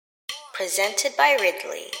Presented by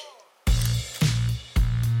Ridley.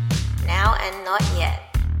 Now and Not Yet.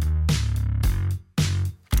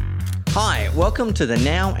 Hi, welcome to the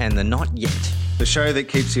Now and the Not Yet. The show that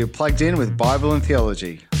keeps you plugged in with Bible and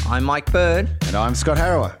theology. I'm Mike Bird. And I'm Scott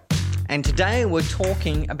Harrower. And today we're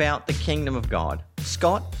talking about the kingdom of God.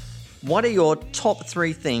 Scott, what are your top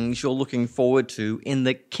 3 things you're looking forward to in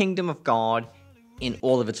the kingdom of God in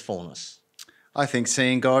all of its fullness? I think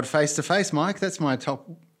seeing God face to face, Mike. That's my top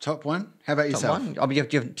one. How about yourself? Top one? Oh, do you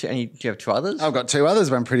have 2 others? I've got 2 others,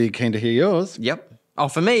 but I'm pretty keen to hear yours. Yep. Oh,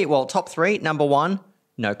 for me, well, top 3, number 1,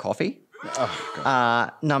 no coffee. Oh,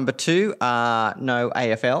 God. Number 2, no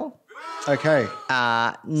AFL. Okay.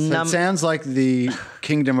 So it sounds like the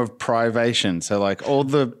kingdom of privation. So like all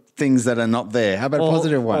the things that are not there. How about a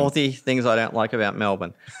positive one? All the things I don't like about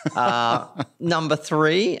Melbourne. Number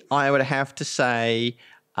 3, I would have to say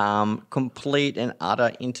complete and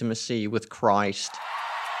utter intimacy with Christ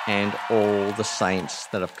and all the saints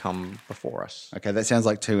that have come before us. Okay, that sounds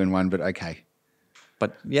like 2 in 1, but okay.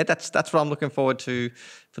 But yeah, that's what I'm looking forward to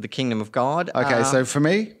for the kingdom of God. Okay, so for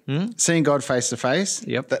me, seeing God face to face,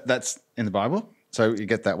 that's in the Bible. So you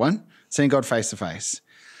get that one. Seeing God face to face.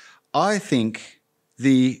 I think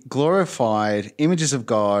the glorified images of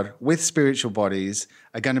God with spiritual bodies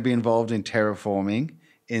are going to be involved in terraforming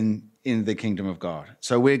in the kingdom of God.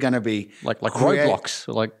 So we're going to be like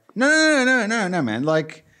Roblox, like no, man.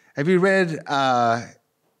 Like, have you read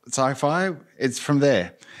sci-fi? It's from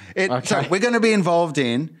there. So we're going to be involved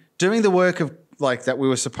in doing the work of like that we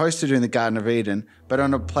were supposed to do in the Garden of Eden, but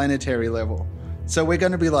on a planetary level. So we're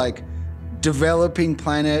going to be like developing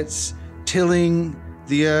planets, tilling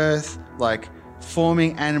the earth, like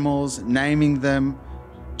forming animals, naming them,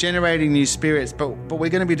 generating new spirits. But we're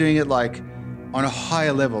going to be doing it like on a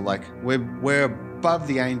higher level. Like we're above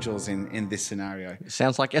the angels in this scenario. It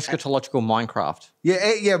sounds like eschatological Minecraft.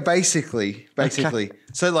 Yeah, basically. Okay.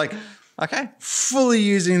 So like, fully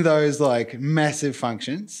using those like massive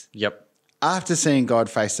functions. Yep. After seeing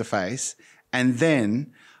God face to face, and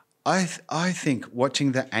then I think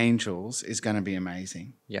watching the angels is going to be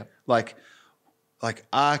amazing. Yeah. Like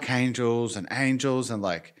archangels and angels and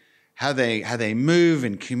like how they move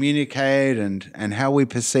and communicate and how we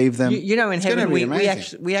perceive them. You know, in heaven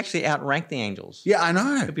we actually outrank the angels. Yeah, I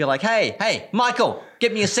know. It'd be like, hey, Michael,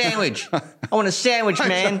 get me a sandwich. I want a sandwich,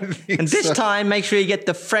 man. And this time, make sure you get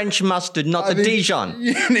the French mustard, not the Dijon.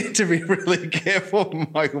 You need to be really careful,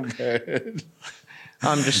 Michael Bird.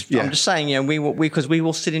 I'm just saying, you know, because we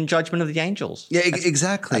will sit in judgment of the angels. Yeah,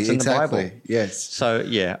 exactly. That's in the Bible. Yes. So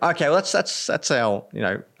yeah, okay. Well, that's our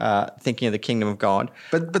thinking of the kingdom of God.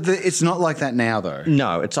 But it's not like that now, though.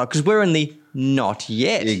 No, it's not, because we're in the not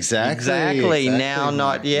yet. Exactly. Now,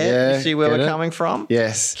 not yet. Yeah, you see where we're coming from?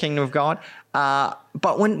 Yes. Kingdom of God.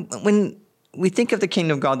 But when we think of the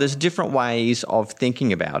kingdom of God, there's different ways of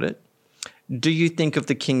thinking about it. Do you think of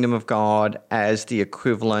the kingdom of God as the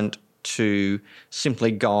equivalent to simply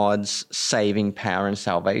God's saving power and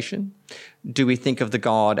salvation? Do we think of the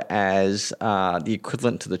God as the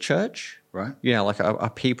equivalent to the church? Right. You know, like a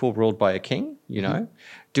people ruled by a king, you know?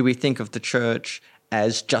 Do we think of the church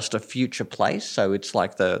as just a future place? So it's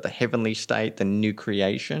like the heavenly state, the new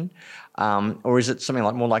creation? Or is it something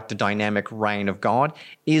like more like the dynamic reign of God?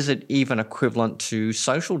 Is it even equivalent to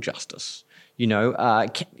social justice? You know,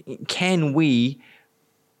 can we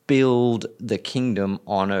build the kingdom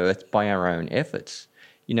on earth by our own efforts?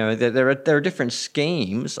 You know, there are different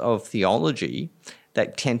schemes of theology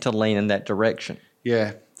that tend to lean in that direction.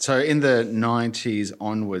 Yeah. So in the 90s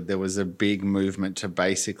onward, there was a big movement to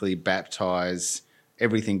basically baptize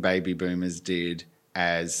everything baby boomers did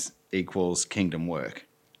as equals kingdom work.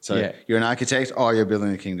 So you're an architect, you're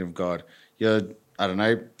building the kingdom of God. You're,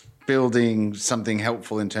 building something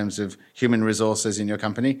helpful in terms of human resources in your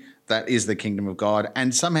company. That is the kingdom of God.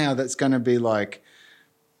 And somehow that's going to be like,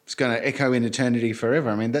 it's going to echo in eternity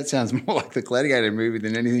forever. I mean, that sounds more like the Gladiator movie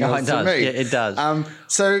than anything else to me. Yeah, it does.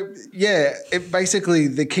 Basically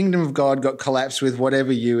the kingdom of God got collapsed with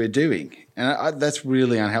whatever you were doing. And that's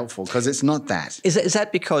really unhelpful because it's not that. Is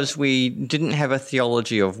that because we didn't have a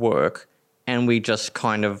theology of work and we just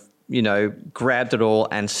kind of, you know, grabbed it all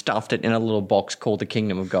and stuffed it in a little box called the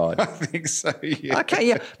kingdom of God? I think so, yeah. Okay,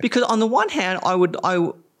 yeah. Because on the one hand, I would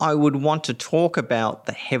want to talk about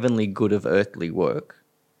the heavenly good of earthly work.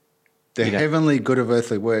 The heavenly good of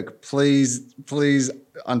earthly work. Please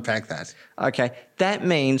unpack that. Okay. That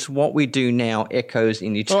means what we do now echoes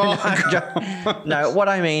in eternity. No, what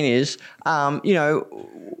I mean is,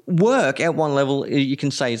 work at one level you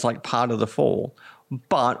can say is like part of the fall.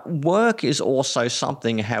 But work is also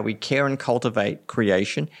something, how we care and cultivate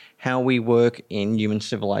creation, how we work in human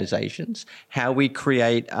civilizations, how we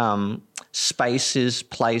create spaces,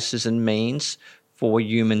 places, and means for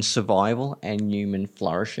human survival and human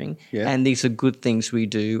flourishing. Yeah. And these are good things we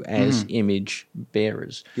do as image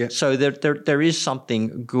bearers. Yeah. So there is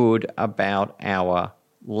something good about our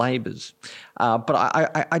labours. But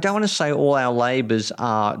I don't want to say all our labours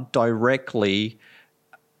are directly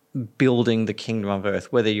building the kingdom of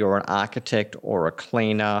earth, whether you're an architect or a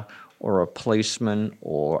cleaner or a policeman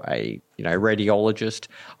or a radiologist.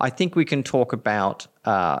 I think we can talk about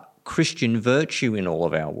Christian virtue in all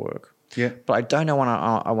of our work. Yeah. But I don't know.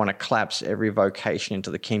 I want to collapse every vocation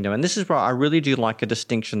into the kingdom. And this is where I really do like a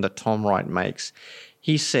distinction that Tom Wright makes.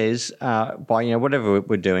 He says, by whatever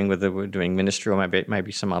we're doing, whether we're doing ministry or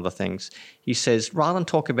maybe some other things, he says, rather than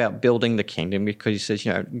talk about building the kingdom, because he says,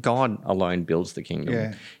 God alone builds the kingdom.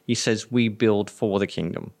 Yeah. He says we build for the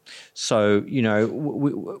kingdom. So,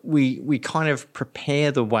 we kind of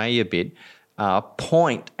prepare the way a bit,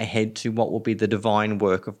 point ahead to what will be the divine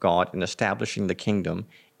work of God in establishing the kingdom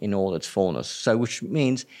in all its fullness. So which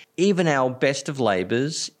means even our best of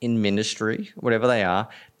labours in ministry, whatever they are,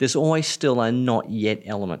 there's always still a not yet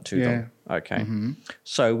element to them. Okay. Mm-hmm.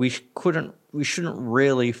 So we shouldn't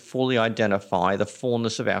really fully identify the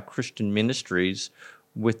fullness of our Christian ministries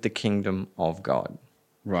with the kingdom of God.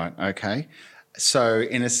 Right, okay. So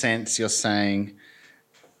in a sense, you're saying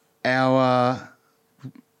our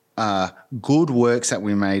good works that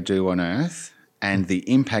we may do on earth and the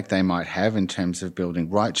impact they might have in terms of building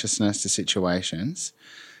righteousness to situations,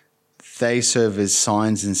 they serve as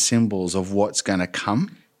signs and symbols of what's going to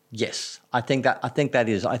come. Yes, I think that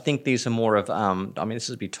is. I think these are more of. This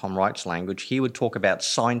would be Tom Wright's language. He would talk about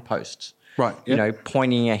signposts, right? Yep.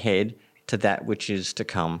 Pointing ahead to that which is to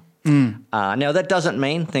come. Now that doesn't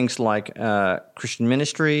mean things like Christian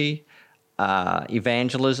ministry,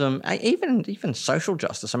 evangelism, even social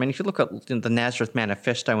justice. I mean, if you look at the Nazareth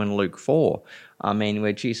Manifesto in Luke 4,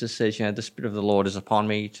 where Jesus says, the Spirit of the Lord is upon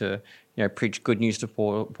me to, preach good news to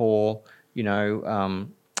poor,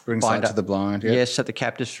 bring sight to the blind. Yeah. Yes, set the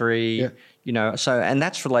captives free. Yeah. And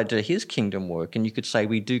that's related to his kingdom work. And you could say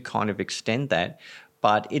we do kind of extend that,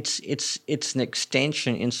 but it's an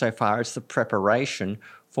extension insofar as the preparation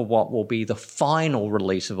for what will be the final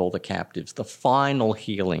release of all the captives, the final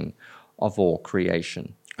healing of all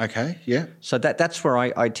creation. Okay, yeah. So that's where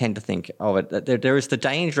I tend to think of it. That there is the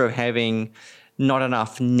danger of having not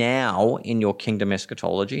enough now in your kingdom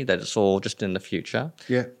eschatology, that it's all just in the future.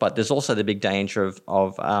 Yeah. But there's also the big danger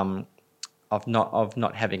of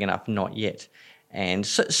not having enough not yet. And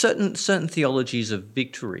certain theologies of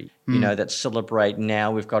victory, that celebrate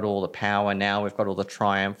now we've got all the power, now we've got all the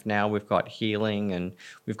triumph, now we've got healing and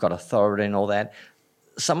we've got authority and all that.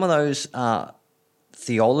 Some of those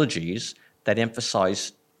theologies that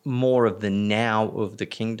emphasize more of the now of the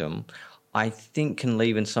kingdom, I think can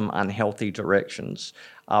lead in some unhealthy directions,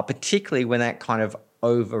 particularly when that kind of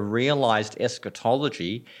over-realized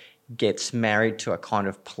eschatology gets married to a kind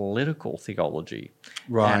of political theology.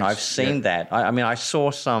 Right. And I've seen that. I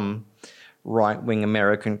saw some right-wing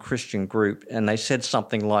American Christian group, and they said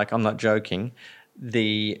something like, I'm not joking,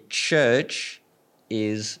 the church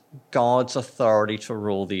is God's authority to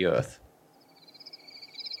rule the earth.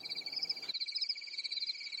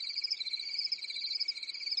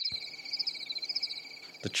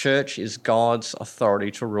 The church is God's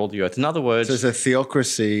authority to rule the earth. In other words... So it's a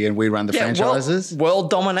theocracy and we run the franchises?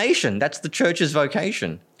 World domination. That's the church's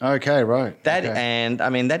vocation. Okay, right. That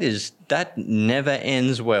never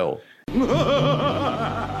ends well.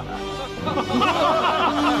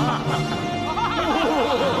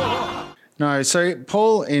 No, so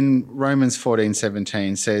Paul in Romans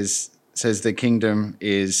 14:17 says the kingdom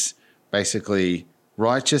is basically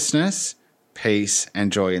righteousness, peace,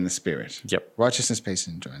 and joy in the Spirit. Yep. Righteousness, peace,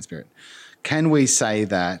 and joy in the Spirit. Can we say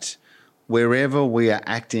that wherever we are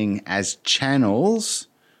acting as channels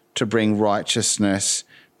to bring righteousness,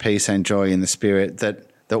 peace, and joy in the Spirit, that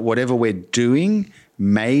whatever we're doing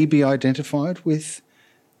may be identified with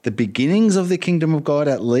the beginnings of the kingdom of God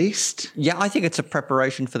at least? Yeah, I think it's a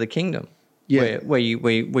preparation for the kingdom. Yeah. Where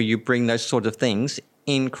you bring those sort of things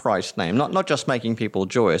in Christ's name, not just making people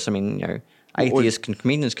joyous. Atheists and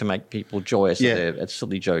comedians can make people joyous at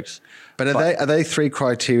silly jokes. But are they three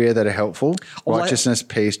criteria that are helpful? Righteousness,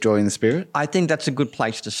 peace, joy in the Spirit? I think that's a good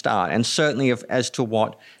place to start. And certainly as to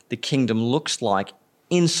what the kingdom looks like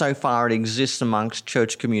insofar it exists amongst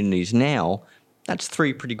church communities now, that's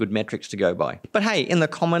three pretty good metrics to go by. But hey, in the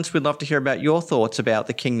comments, we'd love to hear about your thoughts about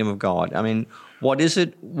the kingdom of God. What is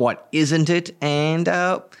it? What isn't it? And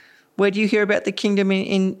Where do you hear about the kingdom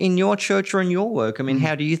in your church or in your work? I mean,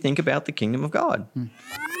 how do you think about the kingdom of God?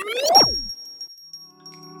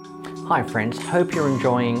 Hi friends, hope you're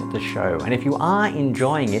enjoying the show. And if you are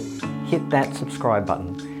enjoying it, hit that subscribe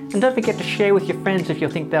button. And don't forget to share with your friends if you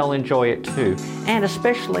think they'll enjoy it too. And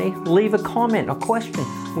especially leave a comment or question.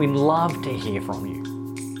 We'd love to hear from you.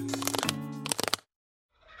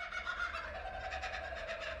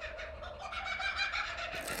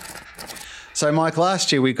 So, Mike,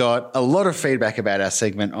 last year we got a lot of feedback about our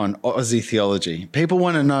segment on Aussie theology. People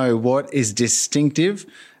want to know what is distinctive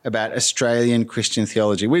about Australian Christian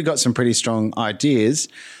theology. We've got some pretty strong ideas,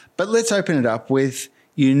 but let's open it up with,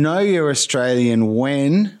 you know you're Australian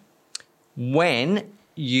when? When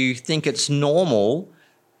you think it's normal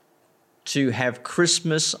to have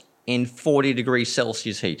Christmas in 40 degrees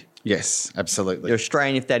Celsius heat. Yes, absolutely. You're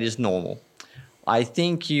Australian if that is normal. I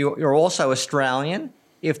think you're also Australian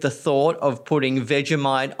if the thought of putting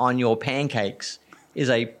Vegemite on your pancakes is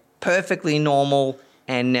a perfectly normal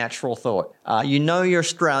and natural thought. You know you're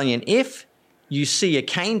Australian if you see a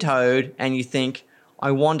cane toad and you think,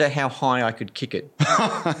 I wonder how high I could kick it.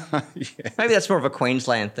 Yeah. Maybe that's more of a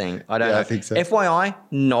Queensland thing. I don't know. I think so. FYI,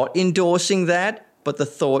 not endorsing that, but the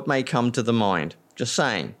thought may come to the mind. Just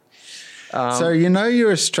saying. So you know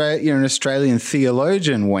you're an Australian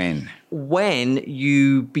theologian when? When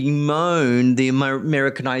you bemoan the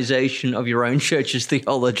Americanization of your own church's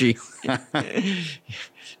theology.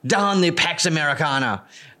 Darn the Pax Americana.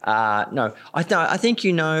 No, I think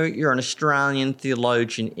you know you're an Australian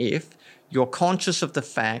theologian if you're conscious of the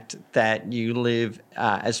fact that you live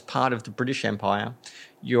as part of the British Empire.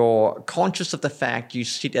 You're conscious of the fact you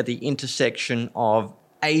sit at the intersection of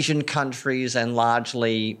Asian countries and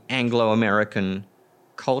largely Anglo-American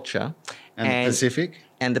culture. And the Pacific?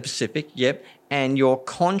 And the Pacific, yep. And you're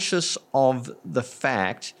conscious of the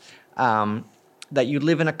fact that you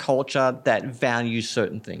live in a culture that values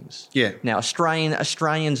certain things. Yeah. Now,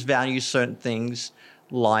 Australians value certain things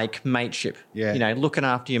like mateship. Yeah. You know, looking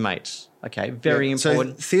after your mates. Okay, very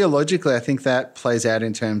important. So theologically, I think that plays out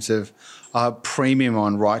in terms of premium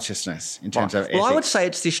on righteousness, in terms of ethics. Well, I would say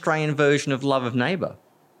it's the Australian version of love of neighbour.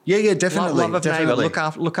 Yeah, definitely. Love of neighbour. Look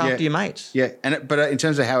after your mates. Yeah, but in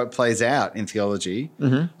terms of how it plays out in theology,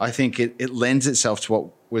 I think it lends itself to what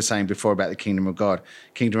we were saying before about the kingdom of God,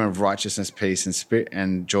 kingdom of righteousness, peace, and spirit,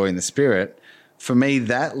 and joy in the spirit. For me,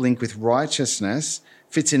 that link with righteousness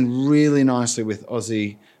fits in really nicely with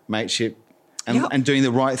Aussie mateship and doing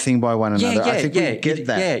the right thing by one another. I think we get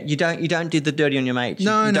that. Yeah, you don't do the dirty on your mates. You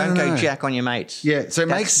don't go jack on your mates. Yeah, so it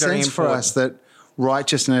makes sense for us that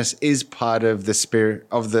righteousness is part of the spirit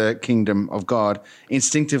of the kingdom of God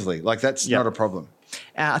instinctively. Like that's not a problem.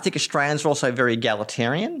 I think Australians are also very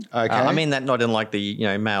egalitarian. Okay. I mean that not in like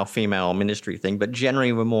the male-female ministry thing, but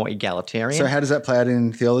generally we're more egalitarian. So how does that play out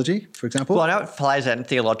in theology, for example? Well, I know it plays out in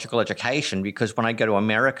theological education because when I go to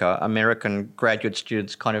America, American graduate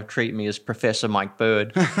students kind of treat me as Professor Mike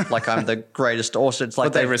Bird, like I'm the greatest author. It's like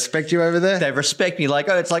but they respect you over there? They respect me like,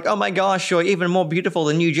 oh my gosh, you're even more beautiful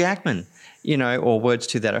than Hugh Jackman, or words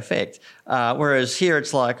to that effect. Whereas here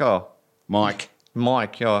it's like, oh, Mike,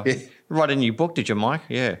 write a new book, did you, Mike?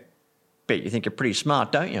 Yeah. Bet you think you're pretty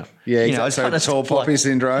smart, don't you? Yeah, exactly. So tall poppy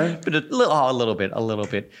syndrome? But a little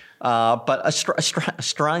bit. But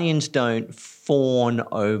Australians don't fawn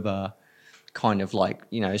over kind of like,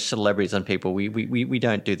 celebrities and people. We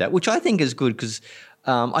don't do that, which I think is good because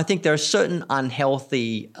I think there are certain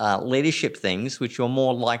unhealthy leadership things which you're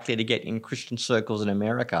more likely to get in Christian circles in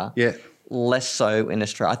America. Yeah. Less so in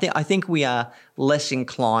Australia. I think we are less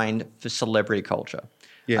inclined for celebrity culture.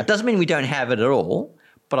 Yeah. It doesn't mean we don't have it at all,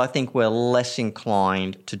 but I think we're less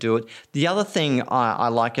inclined to do it. The other thing I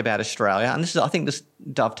like about Australia, and I think this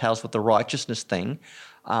dovetails with the righteousness thing,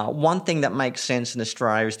 one thing that makes sense in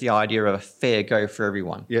Australia is the idea of a fair go for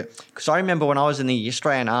everyone. Yeah. Because I remember when I was in the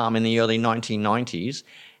Australian Army in the early 1990s,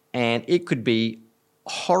 and it could be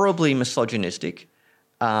horribly misogynistic,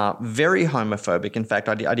 very homophobic. In fact,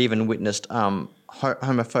 I'd even witnessed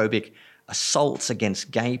homophobic assaults against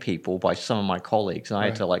gay people by some of my colleagues. And I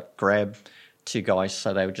had to grab two guys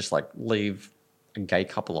so they would just leave a gay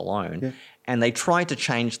couple alone. Yeah. And they tried to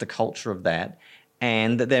change the culture of that.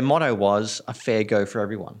 And their motto was a fair go for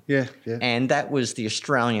everyone. Yeah. And that was the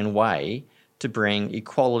Australian way to bring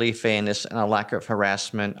equality, fairness, and a lack of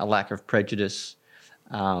harassment, a lack of prejudice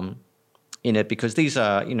in it, because these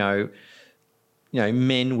are,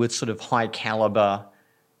 men with sort of high caliber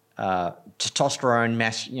testosterone,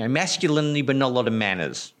 masculinity, but not a lot of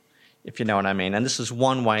manners, if you know what I mean. And this is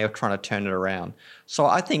one way of trying to turn it around. So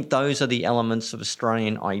I think those are the elements of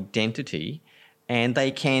Australian identity, and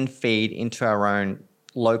they can feed into our own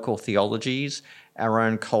local theologies, our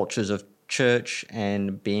own cultures of church,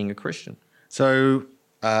 and being a Christian. So,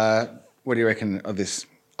 what do you reckon of this?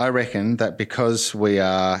 I reckon that because we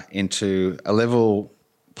are into a level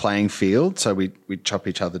playing field, so we chop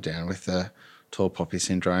each other down with the tall poppy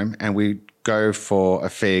syndrome, and we go for a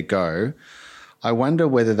fair go. I wonder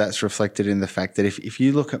whether that's reflected in the fact that if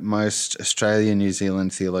you look at most Australian, New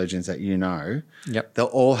Zealand theologians that you know, Yep. they'll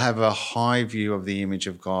all have a high view of the image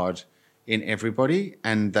of God in everybody,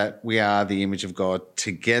 and that we are the image of God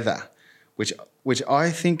together, which I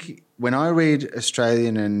think when I read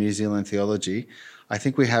Australian and New Zealand theology, I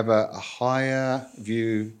think we have a higher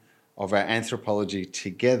view of our anthropology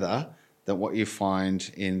together than what you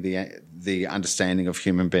find in the understanding of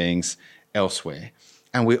human beings elsewhere.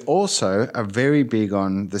 And we also are very big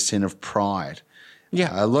on the sin of pride. Yeah.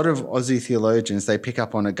 A lot of Aussie theologians, they pick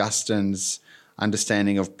up on Augustine's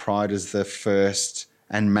understanding of pride as the first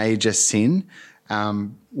and major sin,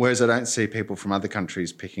 whereas I don't see people from other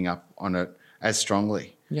countries picking up on it as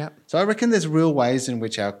strongly. Yeah. So I reckon there's real ways in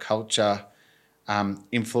which our culture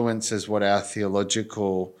influences what our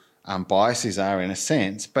theological biases are in a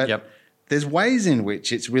sense, but Yep. there's ways in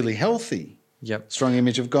which it's really healthy. Yep. Strong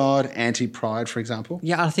image of God, anti-pride, for example.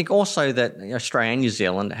 Yeah, I think also that Australia and New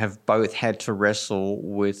Zealand have both had to wrestle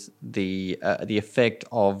with the effect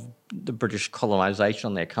of the British colonisation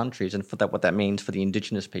on their countries, and for that, what that means for the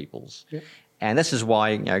Indigenous peoples. Yep. And this is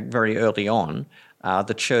why, very early on,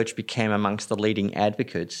 the church became amongst the leading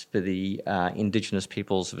advocates for the Indigenous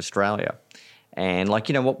peoples of Australia. And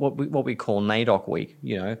what we call NAIDOC Week,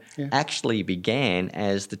 actually began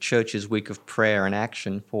as the church's week of prayer and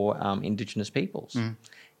action for Indigenous peoples.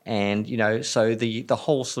 And, so the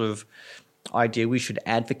whole sort of idea we should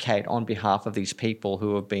advocate on behalf of these people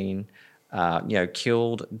who have been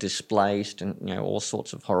killed, displaced, and all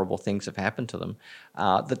sorts of horrible things have happened to them.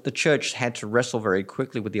 That the church had to wrestle very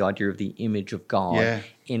quickly with the idea of the image of God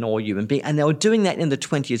in all human beings, and they were doing that in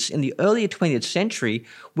the earlier 20th century,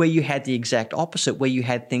 where you had the exact opposite, where you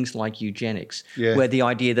had things like eugenics, where the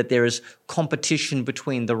idea that there is competition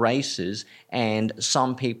between the races, and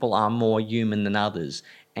some people are more human than others.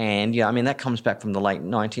 And that comes back from the late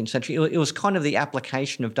 19th century. It was kind of the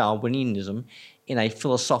application of Darwinianism in a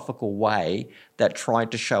philosophical way that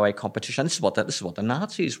tried to show a competition. This is what the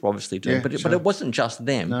Nazis were obviously doing, but it wasn't just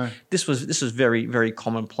them. No. This was very, very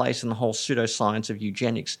commonplace in the whole pseudoscience of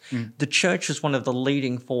eugenics. The church is one of the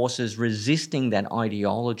leading forces resisting that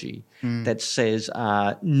ideology that says,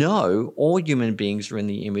 no, all human beings are in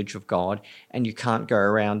the image of God, and you can't go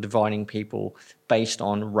around dividing people based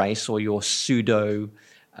on race or your pseudo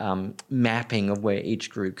mapping of where each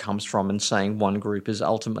group comes from, and saying one group is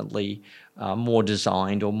ultimately more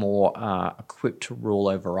designed or more equipped to rule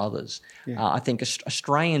over others. I think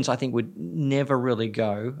Australians, would never really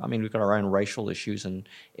go. We've got our own racial issues and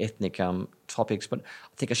ethnic topics, but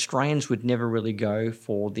I think Australians would never really go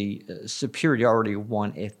for the superiority of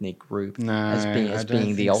one ethnic group as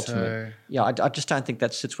being the ultimate. So. Yeah, I just don't think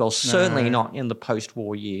that sits well. Certainly not in the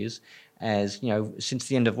post-war years. As since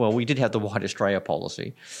the end of, we did have the White Australia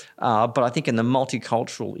policy, but I think in the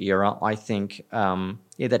multicultural era, I think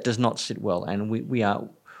that does not sit well, and we are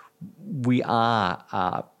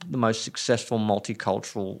the most successful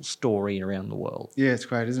multicultural story around the world. Yeah, it's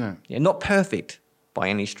great, isn't it? Yeah, not perfect by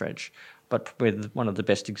any stretch, but we're one of the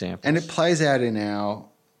best examples. And it plays out in our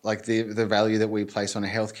the value that we place on a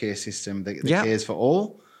healthcare system that cares for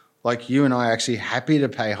all. Like you and I are actually happy to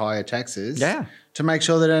pay higher taxes to make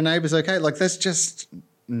sure that our neighbour's okay. That's just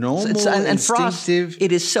normal, and for us, instinctive.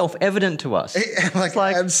 it is self-evident to us.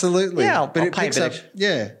 Absolutely. Yeah, but it picks up.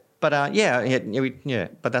 Yeah. But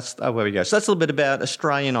but that's where we go. So that's a little bit about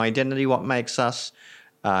Australian identity, what makes us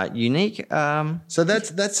unique. So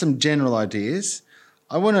that's some general ideas.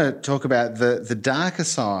 I want to talk about the darker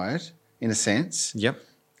side, in a sense. Yep.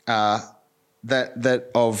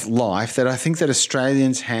 That of life that I think that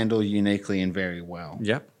Australians handle uniquely and very well.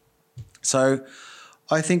 Yep. So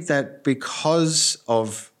I think that because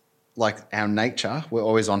of our nature, we're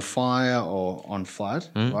always on fire or on flood,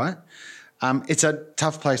 right? It's a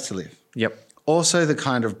tough place to live. Yep. Also, the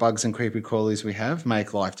kind of bugs and creepy crawlies we have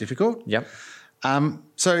make life difficult. Yep.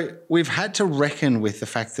 So we've had to reckon with the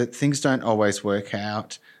fact that things don't always work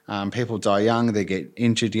out. People die young, they get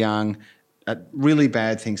injured young. Really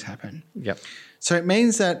bad things happen. Yep. So it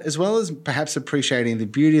means that as well as perhaps appreciating the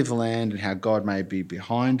beauty of the land and how God may be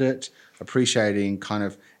behind it, appreciating kind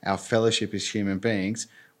of our fellowship as human beings,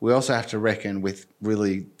 we also have to reckon with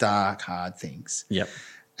really dark, hard things. Yep.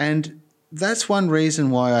 And that's one reason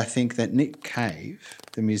why I think that Nick Cave,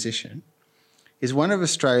 the musician, is one of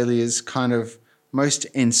Australia's kind of most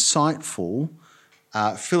insightful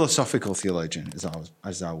philosophical theologian,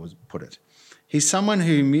 as I would put it. He's someone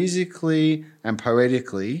who musically and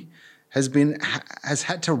poetically has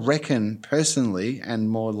had to reckon personally and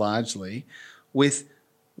more largely with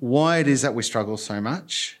why it is that we struggle so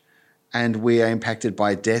much and we are impacted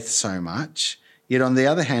by death so much. Yet on the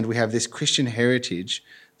other hand, we have this Christian heritage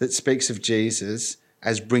that speaks of Jesus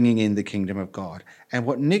as bringing in the kingdom of God. And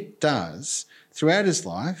what Nick does throughout his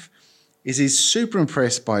life is he's super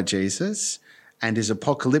impressed by Jesus and his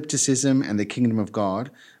apocalypticism and the kingdom of God,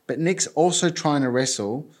 but Nick's also trying to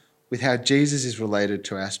wrestle with how Jesus is related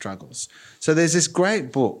to our struggles. So there's this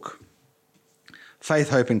great book, Faith,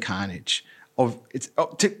 Hope and Carnage.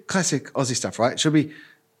 Classic Aussie stuff, right? It should be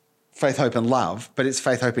Faith, Hope and Love, but it's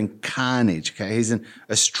Faith, Hope and Carnage, okay? He's an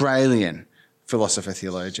Australian philosopher,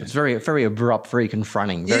 theologian. It's very, very abrupt, very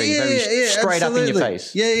confronting, very straight absolutely. up in your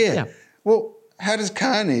face. Yeah. Well, how does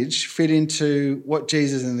carnage fit into what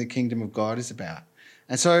Jesus and the kingdom of God is about?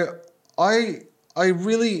 And so I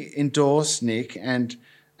really endorse Nick and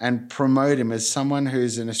promote him as someone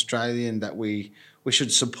who's an Australian that we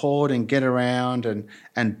should support and get around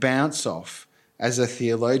and bounce off as a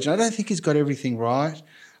theologian. I don't think he's got everything right.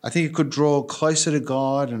 I think he could draw closer to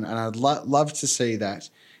God, and I'd love to see that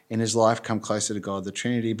in his life, come closer to God, the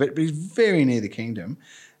Trinity, but he's very near the kingdom.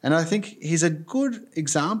 And I think he's a good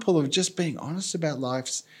example of just being honest about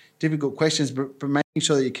life's difficult questions, but making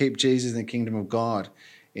sure that you keep Jesus and the kingdom of God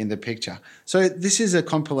in the picture. So this is a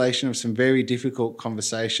compilation of some very difficult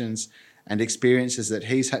conversations and experiences that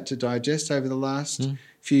he's had to digest over the last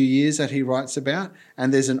few years that he writes about.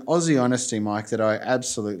 And there's an Aussie honesty, Mike, that I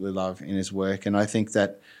absolutely love in his work. And I think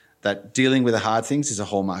that dealing with the hard things is a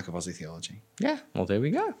hallmark of Aussie theology. Yeah, well, there we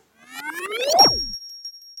go.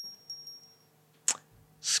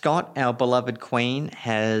 Scott, our beloved Queen,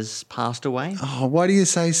 has passed away. Oh, why do you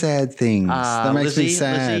say sad things? That makes me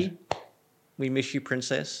sad. Lizzie, we miss you,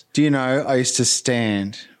 Princess. Do you know, I used to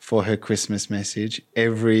stand for her Christmas message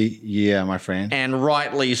every year, my friend. And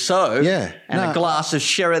rightly so. Yeah. And a glass of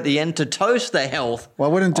sherry at the end to toast the health I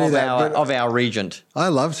wouldn't do that, of our regent. I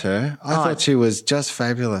loved her. I thought she was just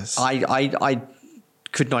fabulous. I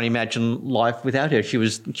could not imagine life without her. She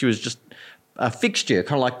was just a fixture,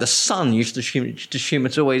 kind of like the sun. You used to assume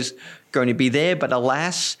it's always going to be there, but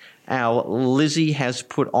alas, our Lizzie has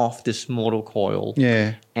put off this mortal coil.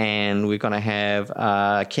 Yeah. And we're going to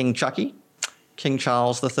have King Chucky, King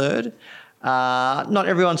Charles III. Not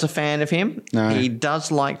everyone's a fan of him. No. He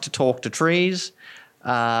does like to talk to trees.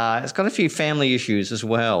 He's got a few family issues as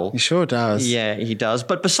well. He sure does. Yeah, he does.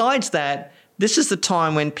 But besides that, this is the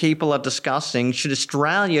time when people are discussing, should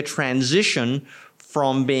Australia transition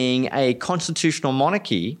from being a constitutional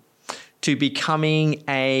monarchy to becoming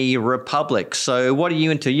a republic? So what are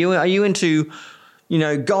you into? Are you into,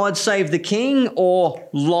 God save the king or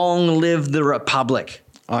long live the republic?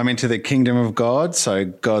 I'm into the kingdom of God, so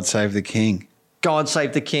God save the king. God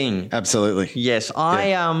save the king. Absolutely. Yes.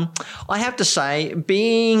 I have to say,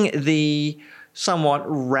 being the somewhat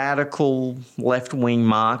radical left-wing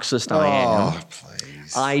Marxist I am,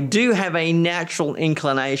 please. I do have a natural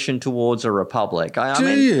inclination towards a republic.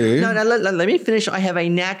 Do you? No, let me finish. I have a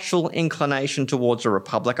natural inclination towards a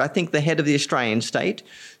republic. I think the head of the Australian state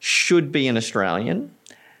should be an Australian.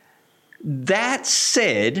 That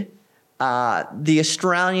said, the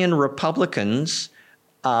Australian Republicans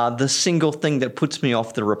are the single thing that puts me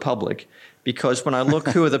off the republic, because when I look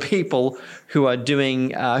who are the people who are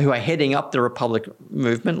heading up the republic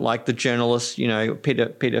movement, like the journalist,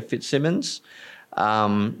 Peter Fitzsimmons,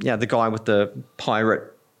 the guy with the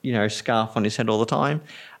pirate, scarf on his head all the time.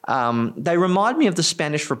 They remind me of the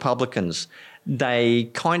Spanish Republicans.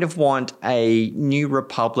 They kind of want a new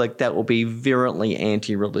republic that will be virulently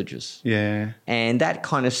anti-religious. Yeah. And that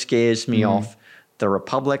kind of scares me off the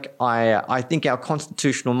republic. I think our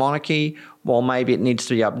constitutional monarchy, while maybe it needs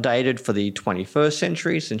to be updated for the 21st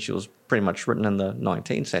century, since it was pretty much written in the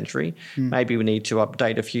 19th century, maybe we need to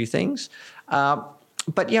update a few things.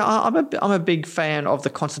 But yeah, I'm a big fan of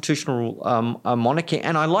the constitutional monarchy,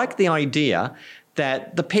 and I like the idea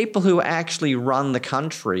that the people who actually run the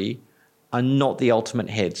country are not the ultimate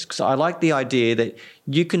heads. So I like the idea that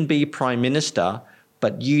you can be prime minister,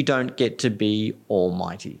 but you don't get to be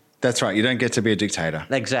almighty. That's right. You don't get to be a dictator.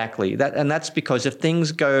 Exactly. That's because if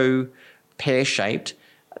things go pear-shaped,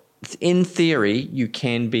 in theory, you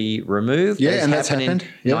can be removed. Yeah, and that's happened.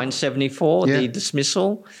 In 974, the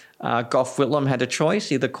dismissal. Gough Whitlam had a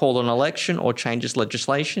choice, either call an election or change his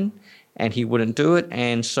legislation, and he wouldn't do it,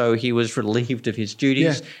 and so he was relieved of his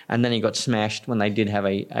duties, and then he got smashed when they did have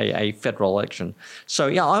a federal election. So,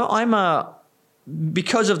 yeah, I'm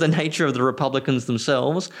because of the nature of the Republicans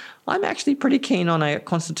themselves, I'm actually pretty keen on a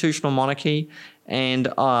constitutional monarchy, and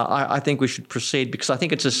I think we should proceed because I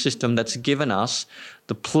think it's a system that's given us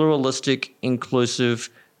the pluralistic, inclusive,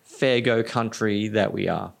 fair go country that we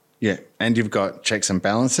are. Yeah, and you've got checks and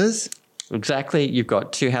balances. Exactly. You've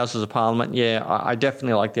got 2 houses of parliament. Yeah, I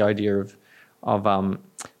definitely like the idea of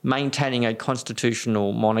maintaining a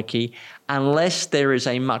constitutional monarchy unless there is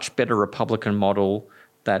a much better Republican model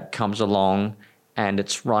that comes along and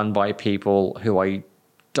it's run by people who I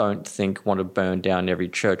don't think want to burn down every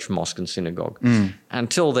church, mosque and synagogue.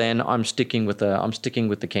 Until then, I'm sticking with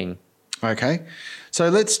the king. Okay. So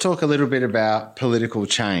let's talk a little bit about political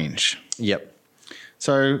change. Yep.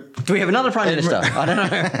 So do we have another Prime Minister? I don't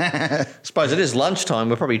know. Suppose it is lunchtime.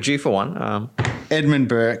 We're probably due for one. Edmund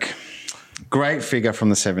Burke, great figure from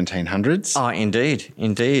the 1700s. Oh,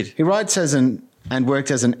 indeed. He writes and worked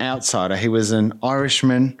as an outsider. He was an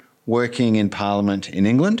Irishman working in Parliament in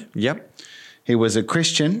England. Yep. He was a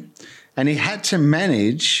Christian, and he had to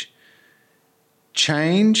manage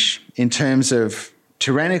change in terms of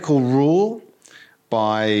tyrannical rule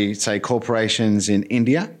by, say, corporations in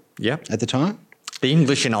India. Yep. At the time. The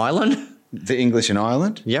English in Ireland. The English in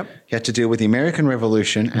Ireland. Yep. He had to deal with the American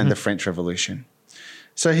Revolution and the French Revolution.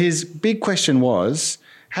 So his big question was,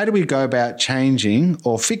 how do we go about changing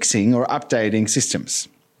or fixing or updating systems?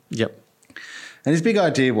 Yep. And his big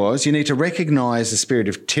idea was you need to recognise the spirit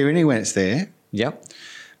of tyranny when it's there. Yep.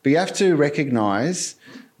 But you have to recognise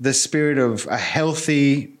the spirit of a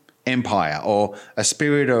healthy empire or a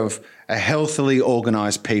spirit of a healthily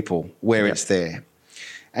organised people where it's there.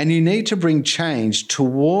 And you need to bring change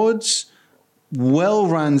towards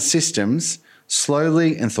well-run systems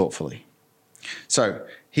slowly and thoughtfully. So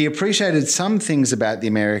he appreciated some things about the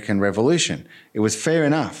American Revolution. It was fair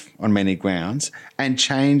enough on many grounds, and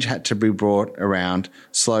change had to be brought around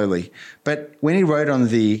slowly. But when he wrote on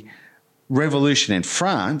the Revolution in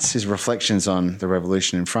France, his reflections on the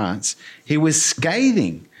Revolution in France, he was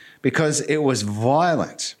scathing because it was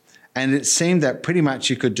violent. And it seemed that pretty much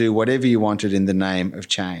you could do whatever you wanted in the name of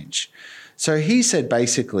change. So he said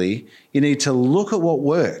basically you need to look at what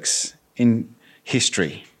works in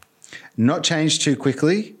history, not change too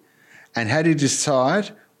quickly. And how do you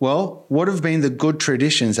decide? Well, what have been the good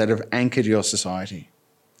traditions that have anchored your society?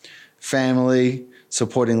 Family,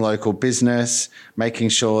 supporting local business, making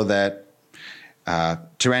sure that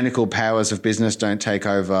tyrannical powers of business don't take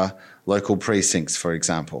over local precincts, for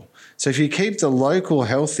example. So if you keep the local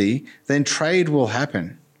healthy, then trade will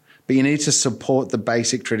happen. But you need to support the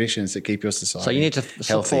basic traditions that keep your society So you need to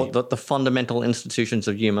healthy. support the fundamental institutions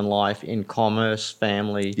of human life in commerce,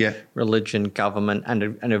 family, religion, government,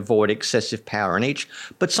 and avoid excessive power in each.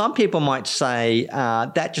 But some people might say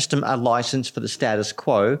that's just a license for the status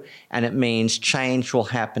quo, and it means change will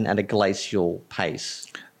happen at a glacial pace.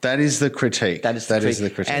 That is the critique. That is the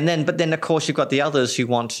critique. But then, of course, you've got the others who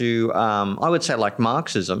want to, I would say like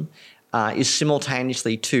Marxism, is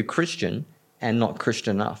simultaneously too Christian and not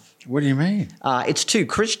Christian enough. What do you mean? It's too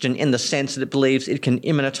Christian in the sense that it believes it can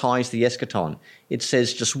immanentize the eschaton. It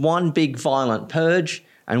says just one big violent purge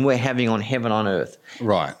and we're having on heaven on earth.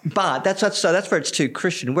 Right. But that's where it's too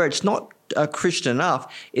Christian. Where it's not Christian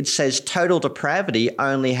enough, it says total depravity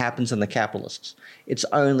only happens in the capitalists. It's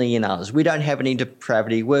only in us. We don't have any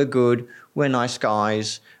depravity. We're good. We're nice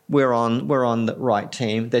guys. We're on the right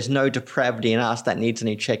team. There's no depravity in us that needs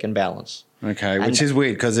any check and balance. Okay, which is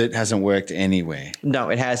weird because it hasn't worked anywhere. No,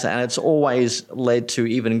 it hasn't. And it's always led to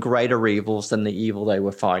even greater evils than the evil they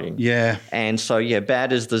were fighting. Yeah. And so,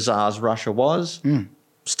 bad as the Tsar's Russia was,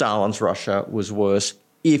 Stalin's Russia was worse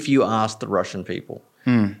if you asked the Russian people.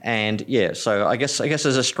 And so I guess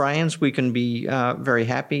as Australians, we can be very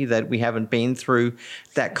happy that we haven't been through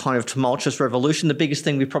that kind of tumultuous revolution. The biggest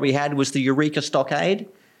thing we probably had was the Eureka Stockade.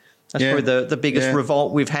 That's probably the biggest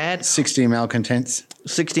revolt we've had. 60 malcontents.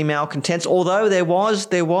 60 malcontents. Although there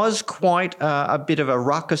was quite a bit of a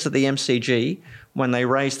ruckus at the MCG when they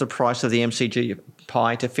raised the price of the MCG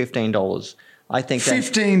pie to $15. I think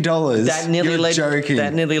 $15. That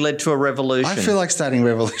nearly led to a revolution. I feel like starting a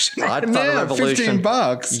revolution. I'd start a revolution.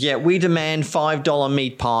 $15. Yeah, we demand $5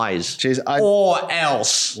 meat pies. Jeez, or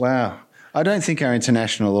else. Wow. I don't think our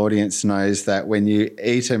international audience knows that when you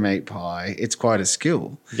eat a meat pie, it's quite a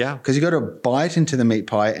skill. Yeah. Because you've got to bite into the meat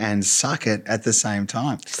pie and suck it at the same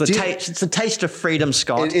time. It's the taste of freedom,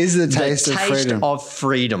 Scott. It is the taste of freedom. The taste of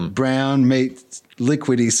freedom. Brown meat,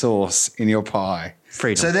 liquidy sauce in your pie.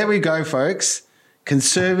 Freedom. So there we go, folks.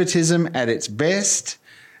 Conservatism at its best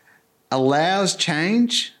allows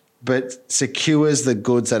change, but secures the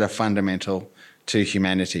goods that are fundamental to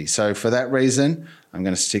humanity. So for that reason, I'm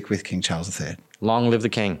going to stick with King Charles III. Long live the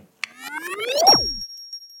king.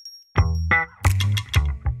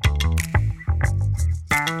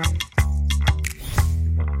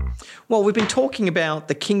 Well, we've been talking about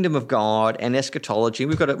the kingdom of God and eschatology.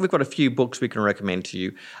 We've got a few books we can recommend to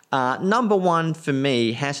you. Number one for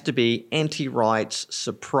me has to be N.T. Wright's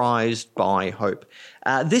Surprised by Hope.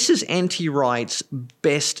 This is N.T. Wright's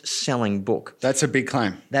best-selling book. That's a big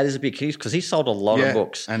claim. That is a big case because he sold a lot of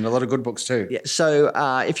books. And a lot of good books too. Yeah. So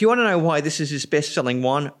if you want to know why this is his best-selling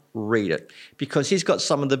one, read it. Because he's got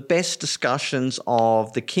some of the best discussions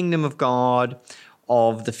of the kingdom of God,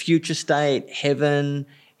 of the future state, heaven,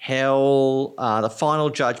 hell, the final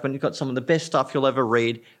judgment. You've got some of the best stuff you'll ever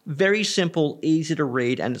read. Very simple, easy to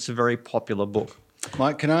read, and it's a very popular book.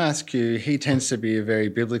 Mike, can I ask you, he tends to be a very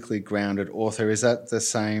biblically grounded author. Is that the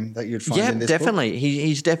same that you'd find in this definitely. book?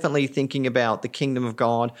 He's definitely thinking about the kingdom of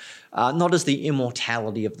God, not as the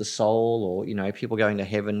immortality of the soul or, people going to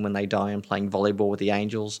heaven when they die and playing volleyball with the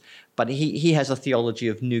angels, but he has a theology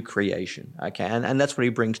of new creation, okay, and that's what he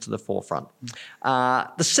brings to the forefront.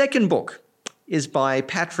 The second book is by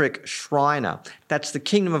Patrick Schreiner. That's The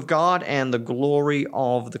Kingdom of God and the Glory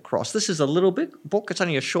of the Cross. This is a little book. It's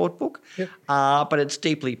only a short book, but it's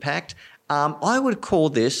deeply packed. I would call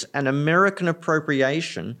this an American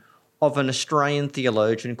appropriation of an Australian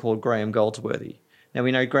theologian called Graham Goldsworthy. Now,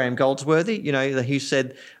 we know Graham Goldsworthy, who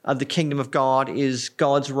said the kingdom of God is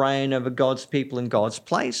God's reign over God's people in God's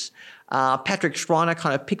place. Patrick Schreiner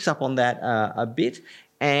kind of picks up on that a bit.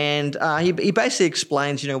 And he basically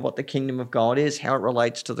explains, what the kingdom of God is, how it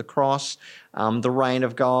relates to the cross, the reign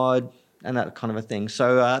of God, and that kind of a thing.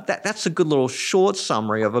 So that's a good little short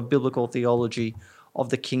summary of a biblical theology of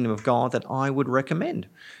the kingdom of God that I would recommend.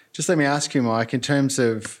 Just let me ask you, Mike, in terms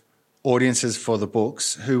of audiences for the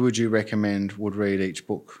books, who would you recommend would read each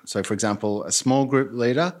book? So, for example, a small group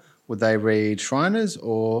leader, would they read Schreiner's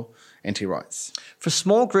or N.T. Wright's? For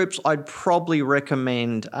small groups, I'd probably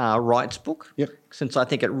recommend Wright's book, since I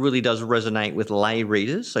think it really does resonate with lay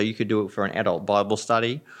readers. So you could do it for an adult Bible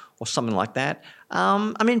study or something like that.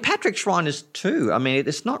 Patrick Schreiner's too.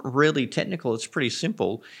 It's not really technical. It's pretty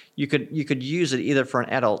simple. You could use it either for an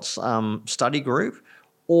adult's study group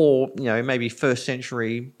or, maybe first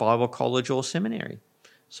century Bible college or seminary.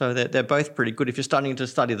 So they're both pretty good. If you're starting to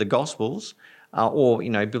study the Gospels, or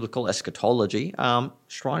biblical eschatology,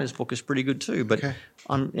 Schreiner's book is pretty good too. But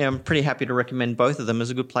I'm pretty happy to recommend both of them as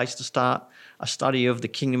a good place to start a study of the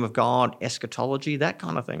kingdom of God, eschatology, that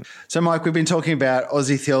kind of thing. So, Mike, we've been talking about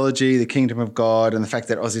Aussie theology, the kingdom of God, and the fact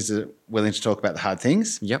that Aussies are willing to talk about the hard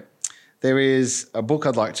things. Yep. There is a book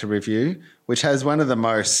I'd like to review, which has one of the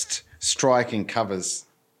most striking covers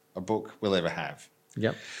a book will ever have.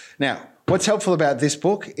 Yep. Now, what's helpful about this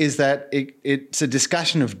book is that it's a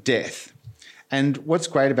discussion of death. And what's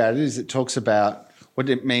great about it is it talks about what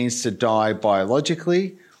it means to die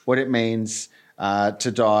biologically, what it means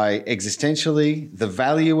to die existentially, the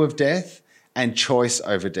value of death, and choice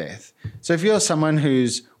over death. So if you're someone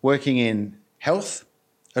who's working in health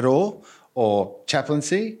at all or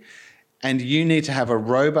chaplaincy, and you need to have a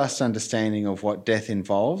robust understanding of what death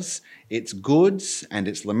involves, its goods and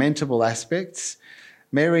its lamentable aspects,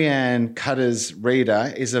 Marianne Cutter's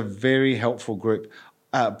Reader is a very helpful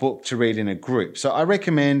book to read in a group. So I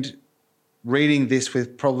recommend reading this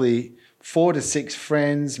with probably 4 to 6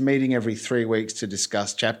 friends, meeting every 3 weeks to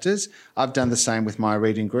discuss chapters. I've done the same with my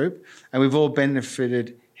reading group, and we've all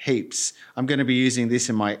benefited heaps. I'm going to be using this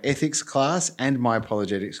in my ethics class and my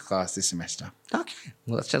apologetics class this semester. Okay.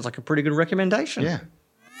 Well, that sounds like a pretty good recommendation. Yeah.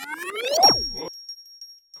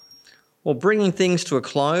 Well, bringing things to a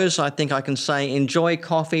close, I think I can say enjoy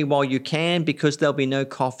coffee while you can, because there'll be no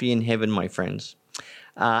coffee in heaven, my friends.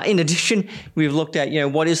 In addition, we've looked at,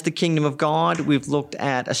 what is the kingdom of God? We've looked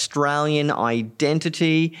at Australian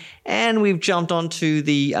identity, and we've jumped onto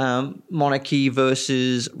the monarchy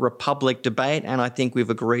versus republic debate. And I think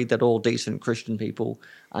we've agreed that all decent Christian people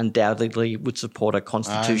undoubtedly would support a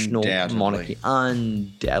constitutional monarchy.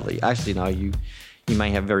 Undoubtedly. Actually, no, you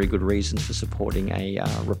may have very good reasons for supporting a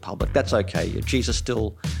republic. That's okay. Jesus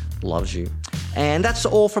still loves you. And that's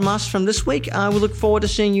all from us from this week. We look forward to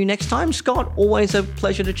seeing you next time. Scott, always a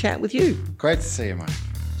pleasure to chat with you. Great to see you, Mike.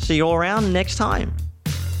 See you all around next time.